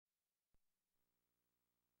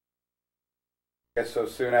I guess so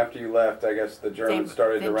soon after you left, I guess the Germans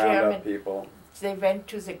started to round up people. They went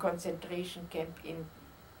to the concentration camp in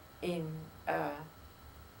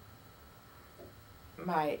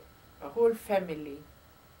my whole family.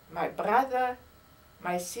 My brother,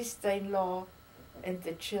 my sister-in-law, and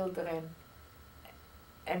the children,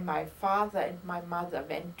 and my father and my mother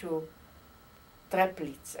went to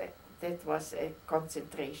Treplitz. That was a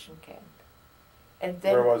concentration camp. And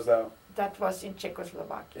then where was that? That was in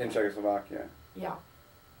Czechoslovakia. In Czechoslovakia. Yeah.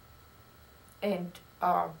 And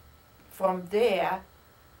from there,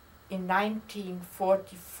 in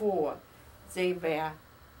 1944, they were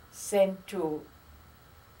sent to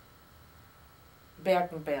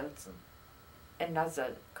Bergen-Belsen,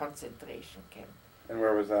 another concentration camp. And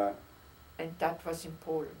where was that? And that was in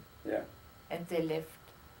Poland. Yeah. And they left,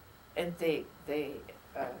 and they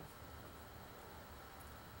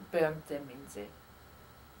burned them in the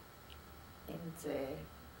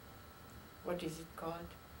what is it called?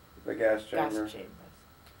 The gas chamber. Gas chambers.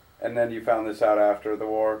 And then you found this out after the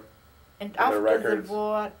war? And after the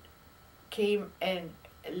war came a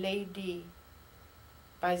lady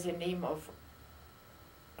by the name of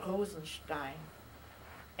Rosenstein,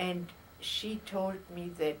 and she told me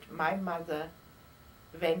that my mother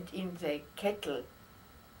went in the cattle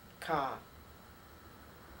car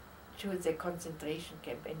to the concentration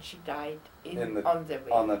camp, and she died on the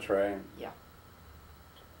way. On the train. Yeah.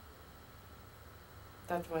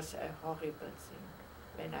 That was a horrible thing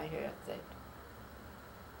when I heard that.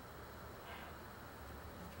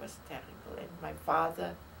 It was terrible. And my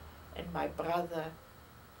father and my brother,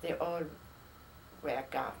 they all were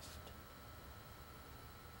gassed.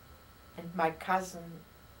 And my cousin,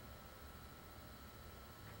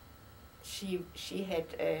 she had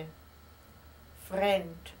a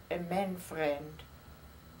friend, a man friend,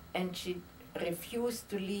 and she refused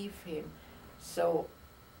to leave him. So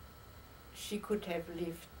she could have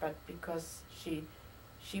lived, but because she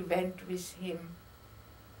went with him,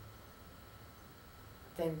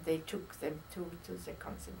 then they took them to the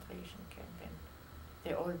concentration camp, and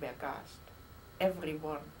they all were gassed.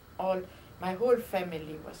 Everyone, my whole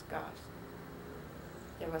family was gassed.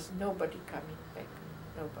 There was nobody coming back,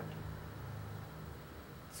 nobody.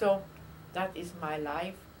 So that is my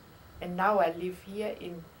life, and now I live here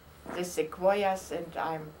in the sequoias, and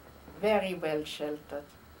I'm very well sheltered.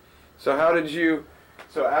 So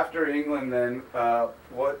so after England then,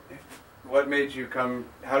 what made you come,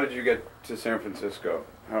 how did you get to San Francisco?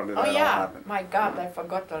 How did that all happen? My God, I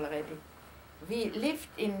forgot already. We lived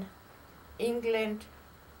in England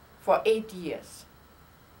for 8 years.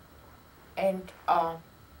 And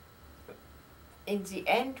in the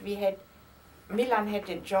end Milan had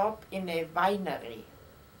a job in a winery.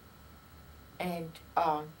 And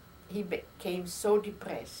he became so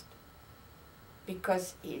depressed,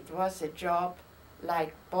 because it was a job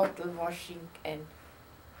like bottle washing, and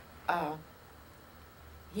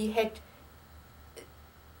he had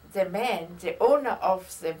the owner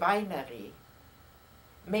of the winery,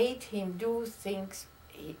 made him do things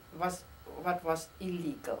what was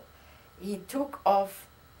illegal. He took off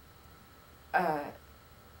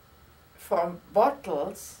from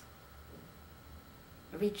bottles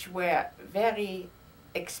which were very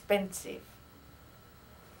expensive.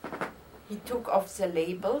 He took off the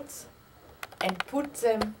labels and put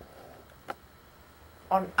them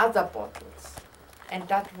on other bottles, and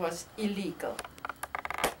that was illegal.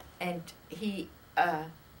 And he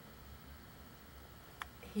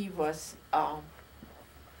was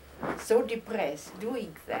so depressed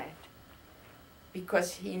doing that,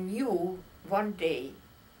 because he knew one day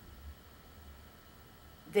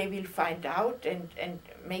they will find out and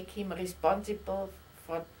make him responsible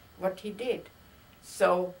for what he did.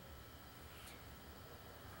 So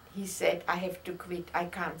he said, I have to quit, I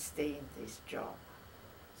can't stay in this job.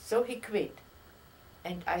 So he quit.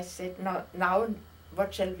 And I said, no, now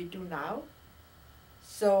what shall we do now?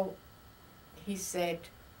 So he said,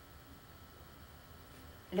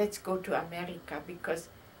 let's go to America, because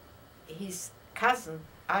his cousin,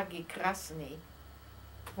 Agi Krasny,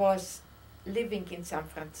 was living in San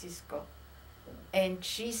Francisco, and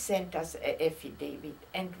she sent us an affidavit,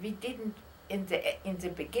 and we didn't, in the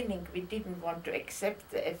beginning, we didn't want to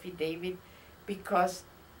accept the affidavit, because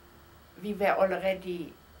we were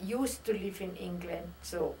already used to live in England,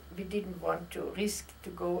 so we didn't want to risk to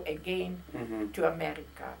go again to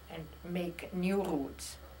America and make new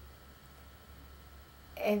routes.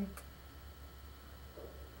 And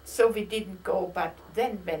so we didn't go, but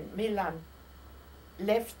then when Milan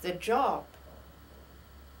left the job,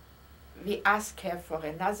 we asked her for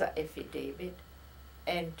another affidavit,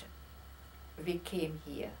 and we came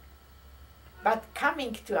here. But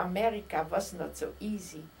coming to America was not so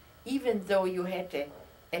easy. Even though you had an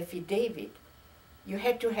affidavit, you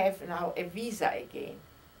had to have now a visa again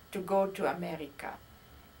to go to America.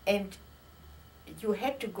 And you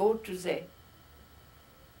had to go to the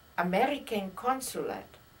American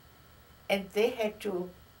consulate, and they had to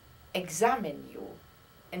examine you.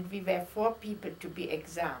 And we were 4 people to be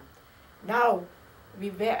examined. Now,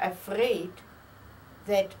 we were afraid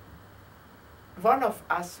that one of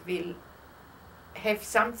us will have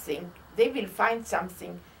something, they will find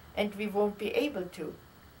something, and we won't be able to.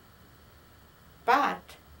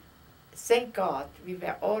 But, thank God, we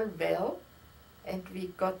were all well, and we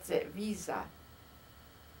got the visa.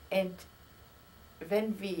 And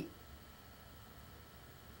when we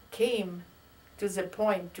came to the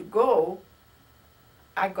point to go,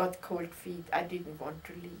 I got cold feet. I didn't want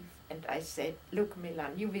to leave. And I said, look,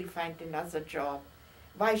 Milan, you will find another job.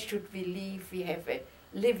 Why should we leave? We have a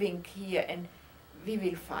living here and we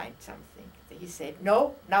will find something. He said,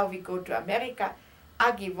 no, now we go to America.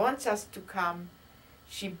 Agi wants us to come.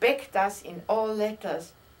 She begged us in all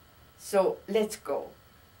letters. So let's go.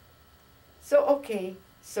 So okay,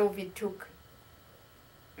 so we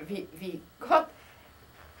got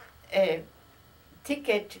a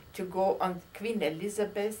ticket to go on Queen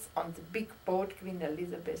Elizabeth, on the big boat Queen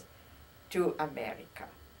Elizabeth, to America.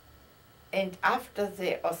 And after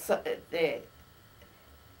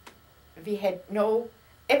we had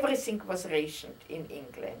everything was rationed in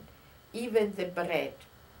England, even the bread.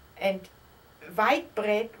 And white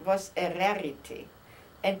bread was a rarity,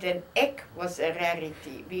 and an egg was a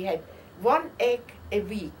rarity. We had 1 egg a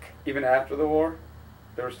week. Even after the war?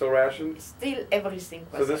 There were still rations? Still everything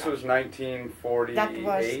was So this rationed. was 1948? That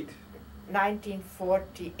was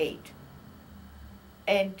 1948.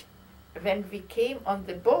 And when we came on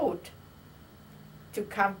the boat to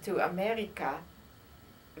come to America,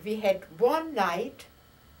 we had 1 night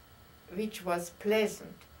which was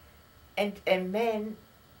pleasant. And a man,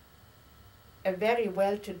 a very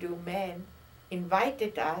well-to-do man,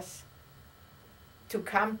 invited us to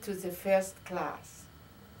come to the first class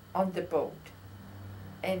on the boat.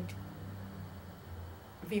 And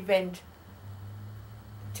we went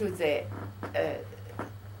to the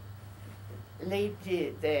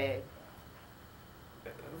lady, the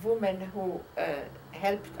woman who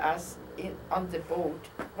helped us on the boat.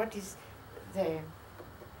 What is the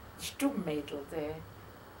Stubenmädel?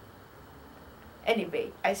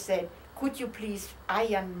 Anyway, I said, could you please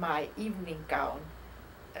iron my evening gown?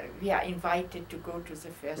 We are invited to go to the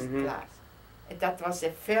first class. And that was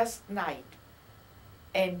the first night.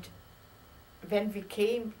 And when we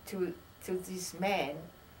came to this man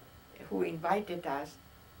who invited us,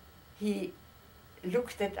 he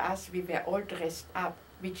looked at us. We were all dressed up,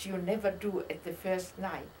 which you never do at the first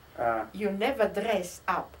night. You never dress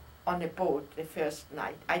up on a boat the first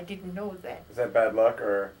night. I didn't know that. Is that bad luck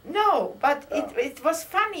or? No, but it was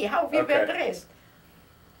funny how we were dressed.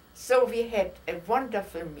 So we had a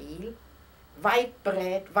wonderful meal, white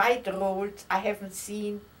bread, white rolls I haven't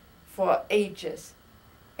seen for ages.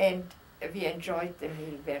 And we enjoyed the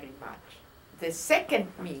meal very much. The second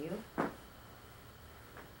meal,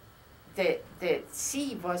 the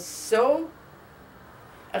sea was so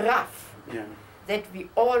rough that we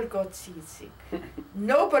all got seasick.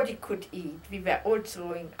 Nobody could eat. We were all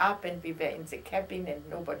throwing up and we were in the cabin and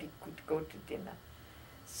nobody could go to dinner.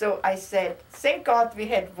 So I said, thank God we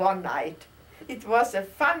had 1 night. It was a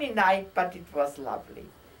funny night, but it was lovely.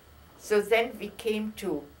 So then we came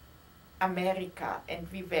to America and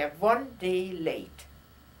we were 1 day late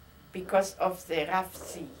because of the rough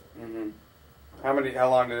sea. How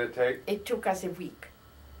long did it take? It took us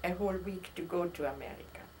a whole week to go to America.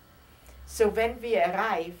 So when we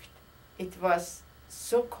arrived, it was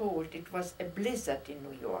so cold, it was a blizzard in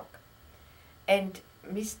New York. And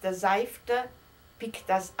Mr. Seifter picked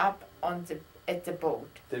us up at the boat.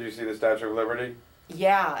 Did you see the Statue of Liberty?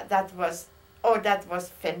 Yeah, that was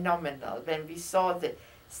phenomenal. When we saw the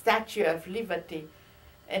Statue of Liberty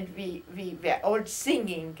and we were all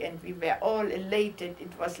singing and we were all elated,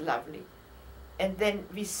 it was lovely. And then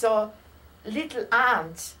we saw little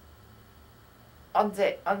ants on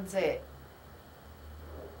the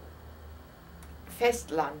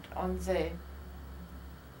Festland, on the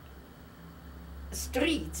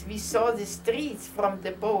streets. We saw the streets from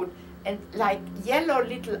the boat and like yellow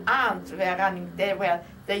little ants were running. They were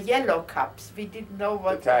the yellow cups. We didn't know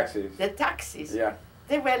what... The taxis. The taxis. Yeah.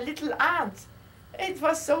 They were little ants. It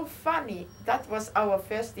was so funny. That was our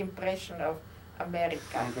first impression of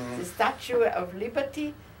America. The Statue of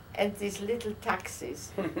Liberty and these little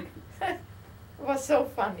taxis. It was so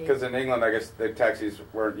funny. Because in England, I guess the taxis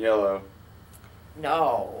weren't yellow.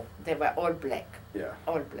 No, they were all black. Yeah.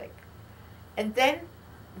 All black. And then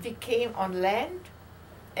we came on land,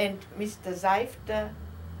 and Mr. Seifter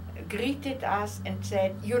greeted us and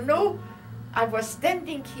said, "You know, I was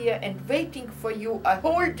standing here and waiting for you a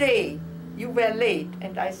whole day. You were late."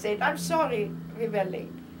 And I said, "I'm sorry, we were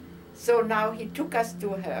late." So now he took us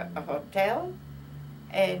to a hotel,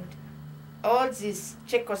 and all these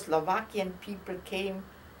Czechoslovakian people came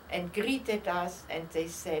and greeted us, and they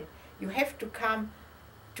said, "You have to come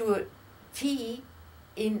to a tea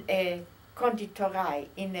in a konditorei,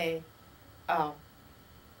 in a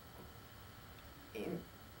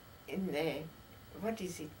what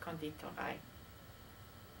is it, konditorei?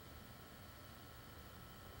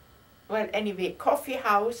 Well, anyway, coffee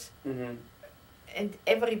house, and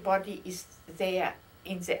everybody is there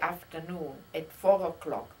in the afternoon at 4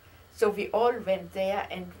 o'clock. So we all went there,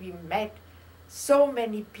 and we met so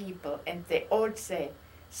many people, and they all said,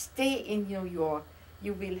 "Stay in New York,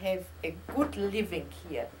 you will have a good living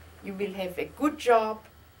here, you will have a good job,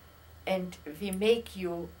 and we make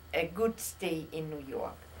you a good stay in New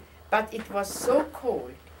York." But it was so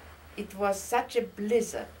cold, it was such a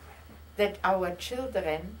blizzard, that our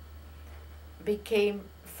children became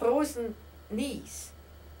frozen knees.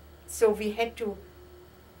 So we had to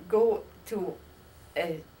go to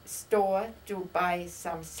a store to buy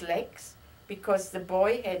some slacks, because the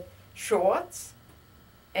boy had shorts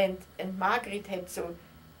and Margaret had so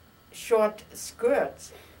short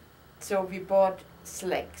skirts. So we bought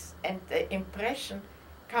slacks, and the impression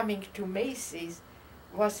coming to Macy's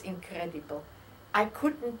was incredible. I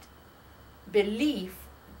couldn't believe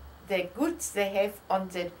the goods they have on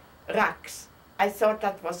the racks. I thought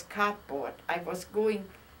that was cardboard. I was going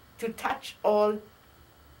to touch all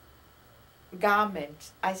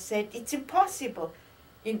garments. I said, "It's impossible."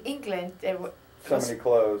 In England, there were so many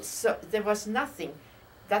clothes. So there was nothing.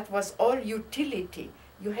 That was all utility.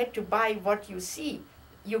 You had to buy what you see.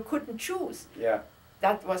 You couldn't choose. Yeah.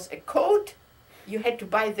 That was a coat. You had to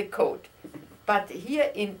buy the coat. But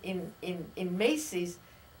here in Macy's,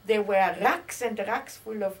 there were racks and racks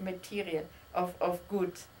full of material, of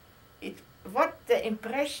goods. What the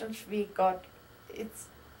impressions we got, it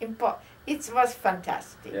was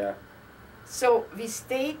fantastic. Yeah. So we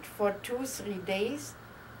stayed for 2-3 days,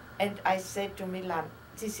 and I said to Milan,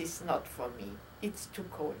 "This is not for me. It's too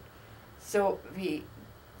cold." So we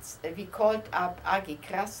called up Agi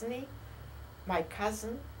Krasny, my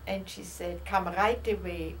cousin, and she said, "Come right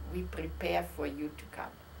away. We prepare for you to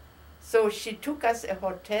come." So she took us a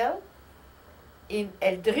hotel in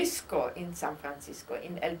El Drisco in San Francisco,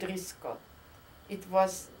 in El Drisco. It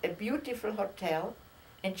was a beautiful hotel,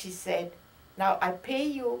 and she said, "Now I pay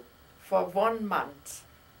you for 1 month.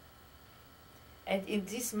 And in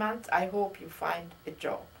this month, I hope you find a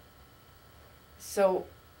job." So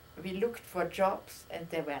we looked for jobs, and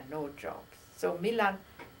there were no jobs. So Milan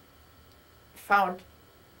found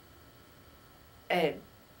a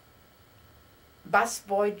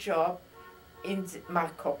busboy job in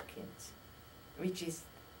Mark Hopkins, which is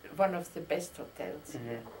one of the best hotels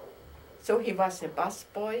here. So he was a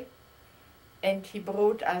busboy, and he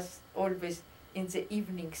brought us always in the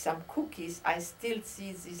evening some cookies. I still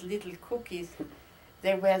see these little cookies.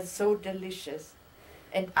 They were so delicious.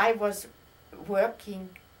 And I was working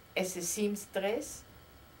as a seamstress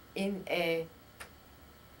in a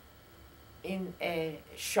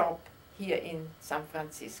shop here in San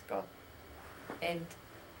Francisco. And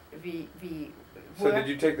we So did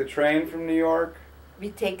you take the train from New York? We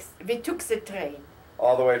took the train.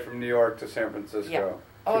 All the way from New York to San Francisco? Yeah,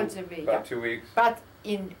 all the way. About 2 weeks? But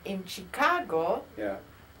in Chicago, yeah,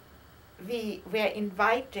 we were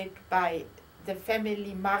invited by the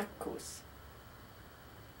family Marcus.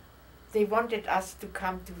 They wanted us to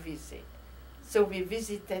come to visit. So we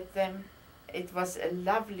visited them. It was a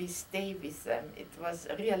lovely stay with them. It was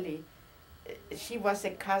really, she was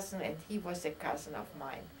a cousin and he was a cousin of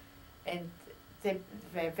mine. And they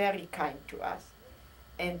were very kind to us.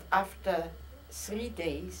 And after 3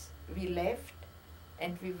 days, we left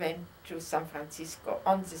and we went to San Francisco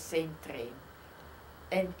on the same train.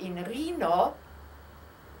 And in Reno,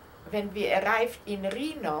 when we arrived in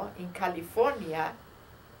Reno, in California,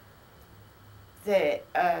 the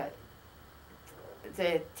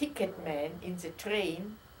ticket man in the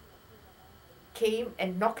train came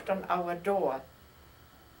and knocked on our door.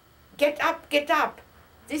 Get up,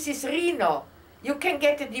 this is Reno. You can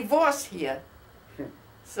get a divorce here."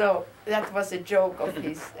 So that was a joke of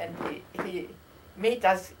his, and he made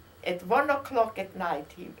us, at 1 o'clock at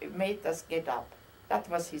night, he made us get up. That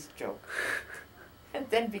was his joke. And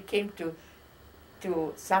then we came to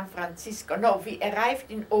San Francisco. No, we arrived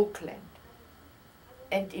in Oakland.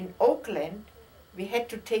 And in Oakland, we had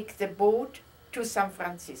to take the boat to San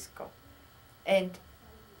Francisco. And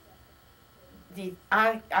the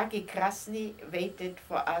Agi Krasny waited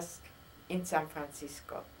for us in San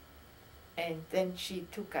Francisco. And then she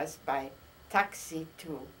took us by taxi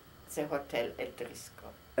to the Hotel El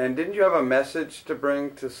Drisco. And didn't you have a message to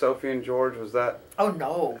bring to Sophie and George? Was that? Oh,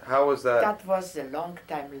 no. How was that? That was a long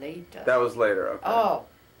time later. That was later, okay. Oh,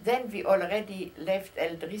 then we already left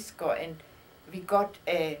El Drisco and we got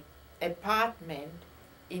an apartment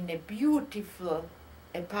in a beautiful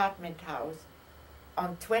apartment house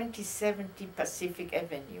on 2070 Pacific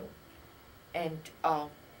Avenue. And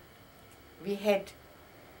we had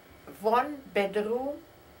one bedroom,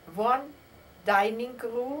 one dining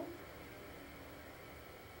room.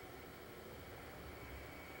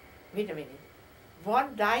 Wait a minute.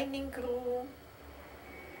 One dining room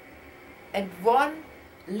and one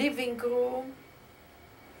living room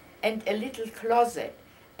and a little closet.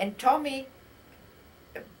 And Tommy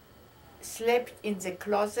slept in the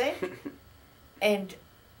closet and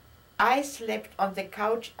I slept on the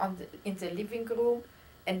couch in the living room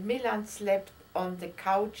and Milan slept on the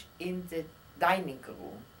couch in the dining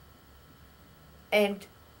room. And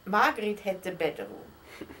Margaret had the bedroom.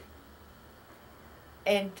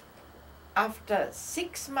 And after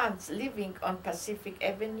 6 months living on Pacific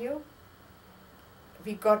Avenue,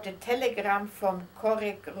 we got a telegram from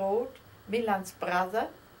Korek Road, Milan's brother,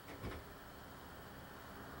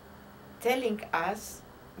 telling us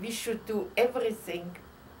we should do everything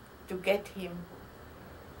to get him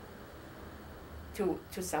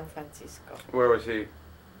to San Francisco. Where was he?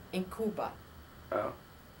 In Cuba. Oh.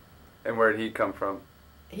 And where did he come from?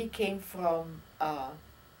 He came from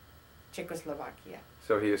Czechoslovakia.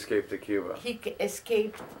 So he escaped to Cuba? He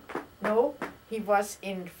escaped, no, he was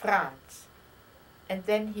in France. And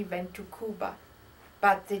then he went to Cuba.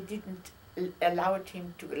 But they didn't allow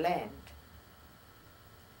him to land.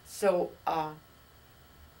 So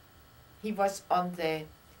he was on the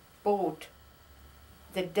boat,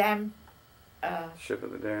 the dam. Ship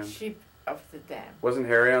of the Dam. Ship of the Dam. Wasn't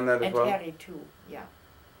Harry on that as well? And Harry too, yeah.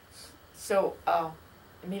 So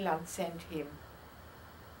Milan sent him.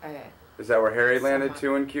 Is that where Harry landed someone.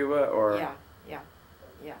 too in Cuba, or? Yeah.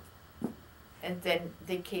 And then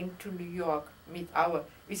they came to New York with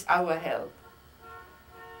our help.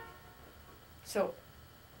 So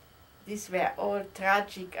these were all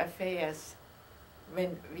tragic affairs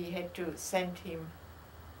when we had to send him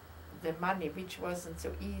the money, which wasn't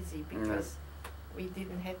so easy because we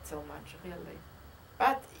didn't have so much really.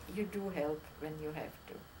 But you do help when you have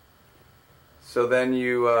to. So then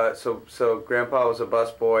you, so Grandpa was a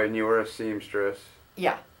busboy and you were a seamstress.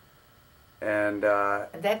 Yeah. And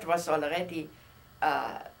that was already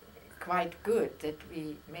quite good that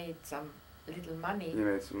we made some little money. You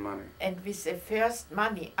made some money. And with the first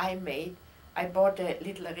money I made, I bought a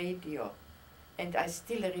little radio. And I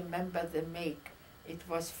still remember the make. It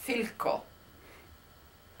was Philco.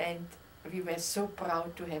 And we were so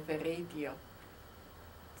proud to have a radio.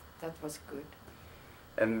 That was good.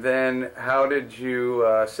 And then how did you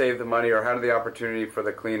save the money, or how did the opportunity for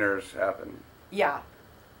the cleaners happen? Yeah.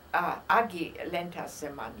 Agi lent us the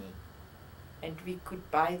money. And we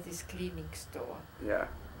could buy this cleaning store. Yeah.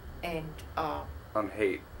 And on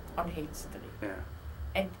Haight. On Haight Street. Yeah.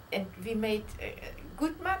 And we made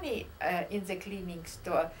good money in the cleaning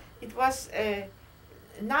store. It was a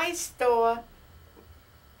nice store.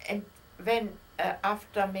 And when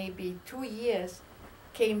after maybe 2 years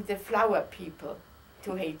came the flower people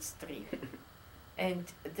to Haight Street. And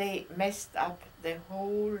they messed up the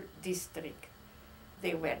whole district.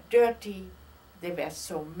 They were dirty. There were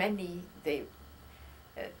so many. They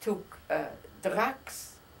took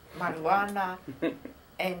drugs, marijuana,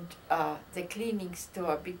 and the cleaning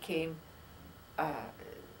store became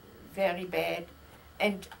very bad.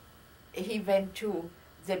 And he went to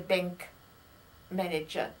the bank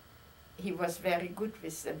manager. He was very good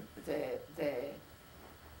with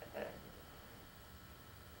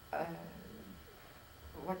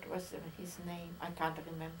what was his name? I can't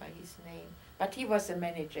remember his name. But he was a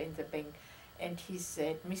manager in the bank. And he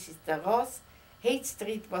said, Mrs. De Roth, Haight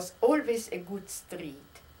Street was always a good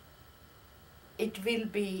street. It will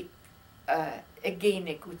be again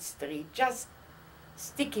a good street. Just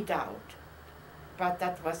stick it out. But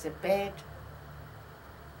that was a bad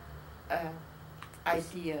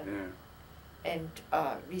idea. Yeah. And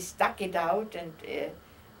we stuck it out, and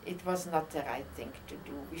it was not the right thing to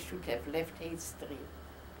do. We should have left Haight Street.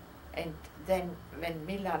 And then when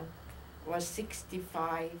Milan was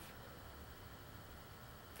 65,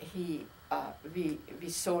 we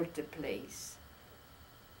sold the place.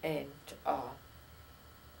 And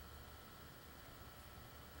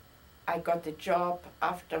I got a job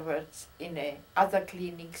afterwards in a other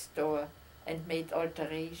cleaning store and made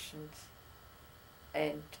alterations.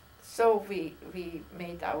 And so we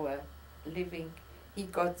made our living. He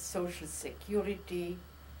got Social Security,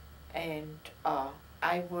 and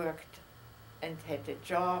I worked and had a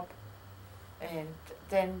job. And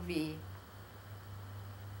then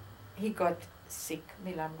he got sick.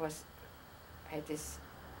 Milan had this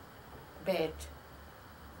bad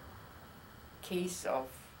case of,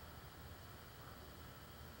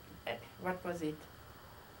 what was it?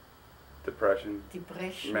 Depression.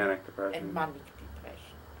 Depression. Manic depression. And manic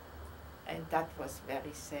depression. And that was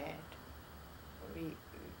very sad.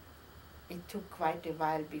 It took quite a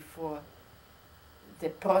while before the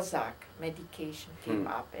Prozac medication came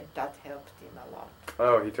up, and that helped him a lot.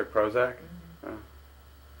 Oh, he took Prozac? Mm-hmm. Oh.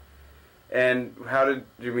 And how did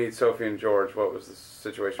you meet Sophie and George? What was the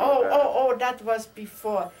situation with that? Oh, that was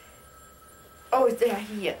before. Oh, they're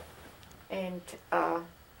here. And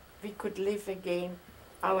we could live again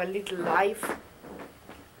our little life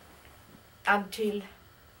until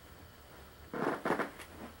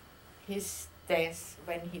his death.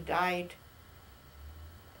 When he died,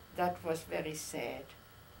 that was very sad.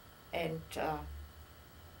 And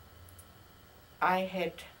I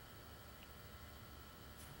had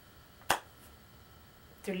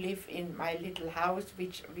to live in my little house,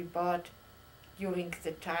 which we bought during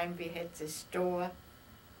the time we had the store,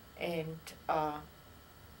 and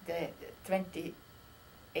the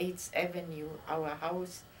 28th Avenue, our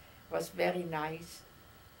house was very nice.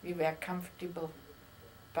 We were comfortable,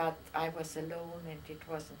 but I was alone and it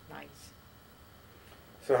wasn't nice.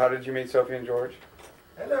 So how did you meet Sophie and George?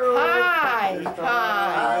 Hello. Hi.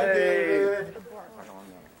 Hi, David.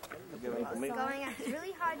 It's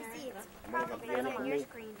really hard to see. It's probably better on your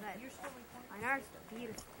screen, but on ours, it's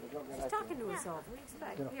beautiful. She's talking to herself. What do you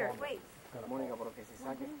expect? Here, wait.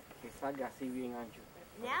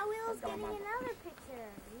 Now Will's getting another picture.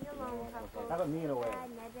 Me alone, couple.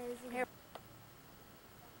 Here.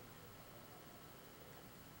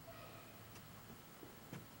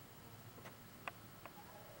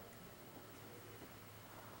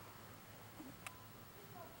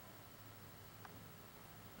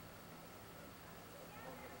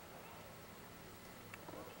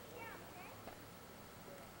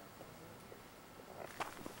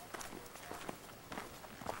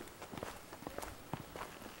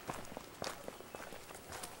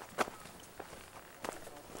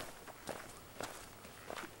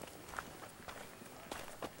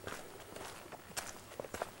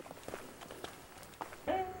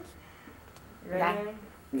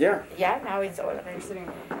 Yeah, now it's all right.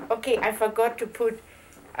 Okay, I forgot to put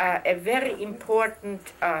a very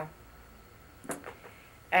important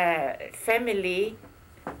family,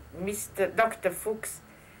 Mr. Dr. Fuchs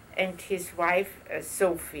and his wife,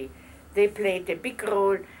 Sophie. They played a big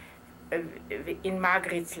role in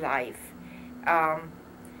Margaret's life.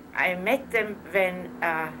 I met them when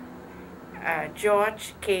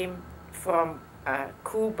George came from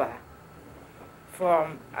Cuba.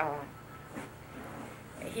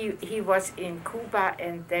 He was in Cuba,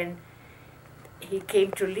 and then he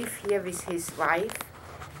came to live here with his wife,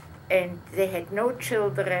 and they had no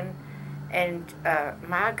children, and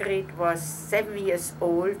Margaret was 7 years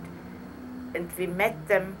old, and we met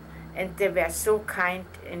them, and they were so kind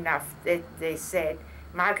enough that they said,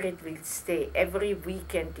 Margaret will stay every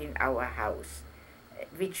weekend in our house,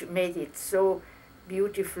 which made it so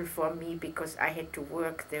beautiful for me because I had to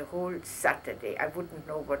work the whole Saturday. I wouldn't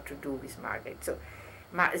know what to do with Margaret. So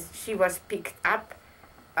she was picked up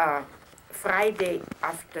Friday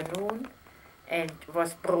afternoon and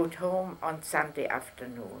was brought home on Sunday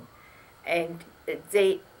afternoon. And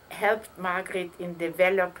they helped Margaret in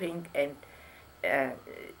developing and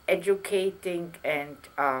educating, and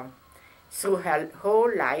through her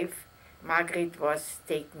whole life, Margaret was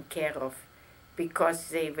taken care of because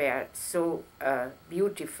they were so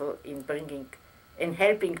beautiful in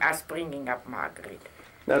helping us bringing up Margaret.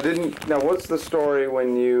 Now what's the story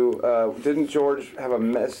when you didn't George have a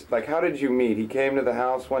mess? Like, how did you meet? He came to the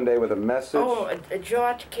house one day with a message. Oh,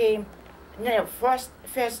 George came. No,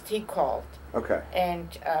 first he called. Okay.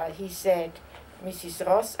 And he said, Mrs.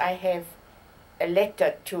 Ross, I have a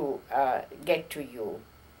letter to get to you.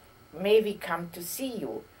 May we come to see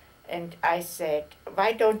you? And I said,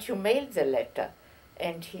 why don't you mail the letter?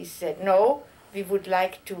 And he said, no, we would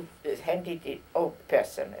like to hand it in,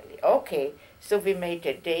 personally. Okay, so we made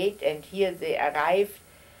a date, and here they arrived.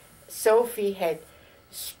 Sophie had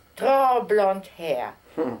straw blonde hair.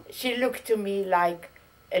 She looked to me like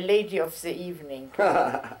a lady of the evening.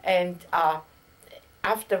 And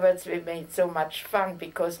afterwards we made so much fun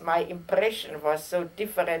because my impression was so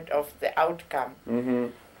different of the outcome. Mm-hmm.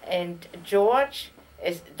 And George,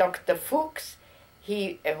 as Dr. Fuchs,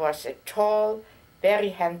 he was a tall, very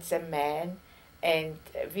handsome man, and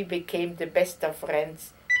we became the best of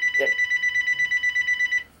friends.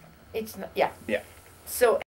 It's not, yeah. Yeah. So